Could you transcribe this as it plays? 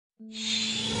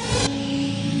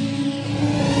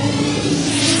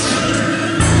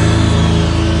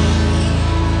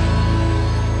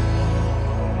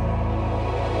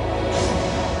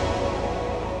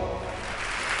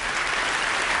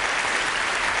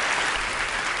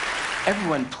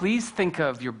Everyone, please think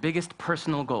of your biggest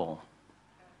personal goal.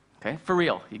 Okay, for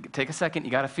real. You take a second,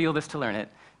 you got to feel this to learn it.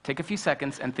 Take a few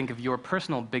seconds and think of your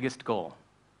personal biggest goal.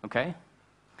 Okay?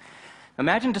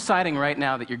 Imagine deciding right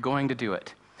now that you're going to do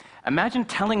it. Imagine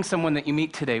telling someone that you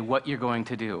meet today what you're going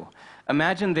to do.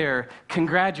 Imagine their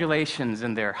congratulations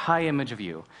and their high image of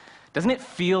you. Doesn't it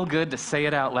feel good to say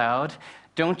it out loud?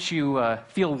 Don't you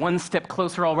feel one step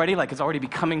closer already, like it's already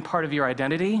becoming part of your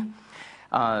identity?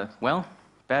 Well,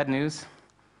 bad news.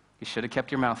 You should have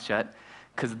kept your mouth shut,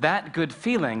 because that good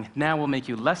feeling now will make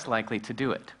you less likely to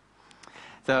do it.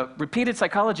 The repeated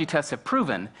psychology tests have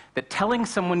proven that telling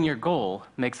someone your goal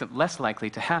makes it less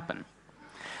likely to happen.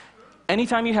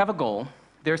 Anytime you have a goal,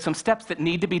 there are some steps that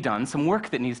need to be done, some work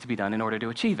that needs to be done in order to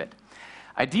achieve it.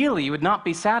 Ideally, you would not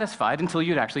be satisfied until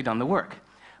you'd actually done the work.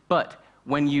 But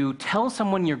when you tell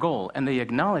someone your goal and they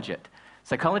acknowledge it,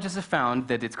 psychologists have found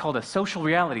that it's called a social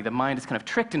reality. The mind is kind of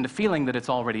tricked into feeling that it's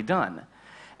already done.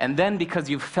 And then because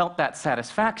you've felt that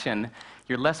satisfaction,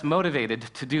 you're less motivated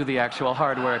to do the actual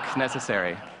hard work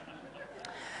necessary.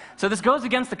 So this goes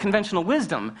against the conventional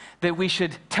wisdom that we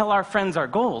should tell our friends our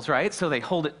goals, right? So they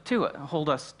hold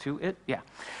us to it, yeah.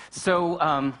 So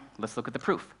let's look at the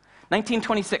proof.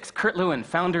 1926, Kurt Lewin,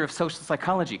 founder of social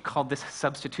psychology, called this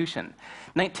substitution.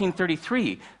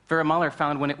 1933, Vera Mahler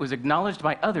found when it was acknowledged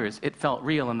by others, it felt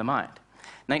real in the mind.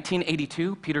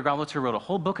 1982, Peter Goblitzer wrote a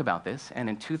whole book about this, and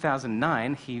in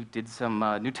 2009, he did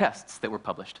some new tests that were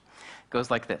published. It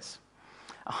goes like this.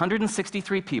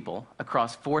 163 people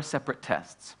across 4 separate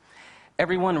tests.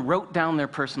 Everyone wrote down their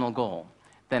personal goal.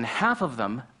 Then half of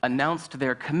them announced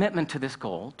their commitment to this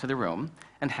goal to the room,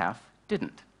 and half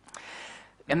didn't.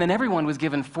 And then everyone was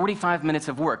given 45 minutes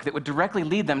of work that would directly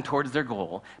lead them towards their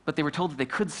goal, but they were told that they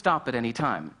could stop at any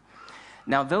time.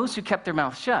 Now, those who kept their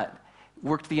mouth shut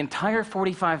worked the entire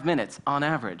 45 minutes on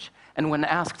average, and when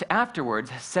asked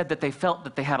afterwards, said that they felt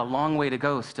that they had a long way to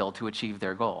go still to achieve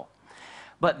their goal.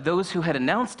 But those who had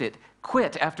announced it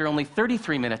quit after only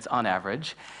 33 minutes on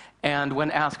average, and when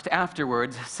asked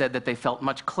afterwards, said that they felt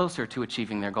much closer to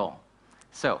achieving their goal.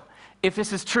 So, if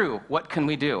this is true, what can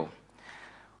we do?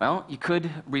 Well, you could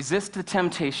resist the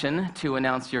temptation to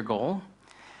announce your goal.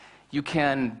 You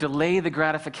can delay the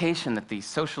gratification that the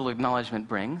social acknowledgement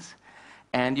brings,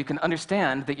 and you can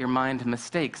understand that your mind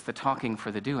mistakes the talking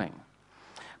for the doing.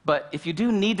 But if you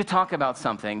do need to talk about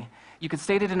something, you can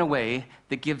state it in a way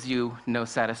that gives you no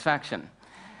satisfaction.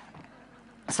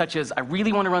 Such as, I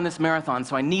really want to run this marathon,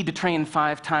 so I need to train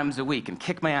 5 times a week and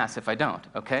kick my ass if I don't,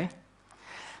 okay?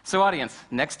 So audience,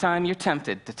 next time you're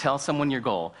tempted to tell someone your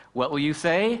goal, what will you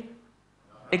say?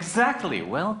 Exactly,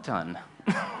 well done.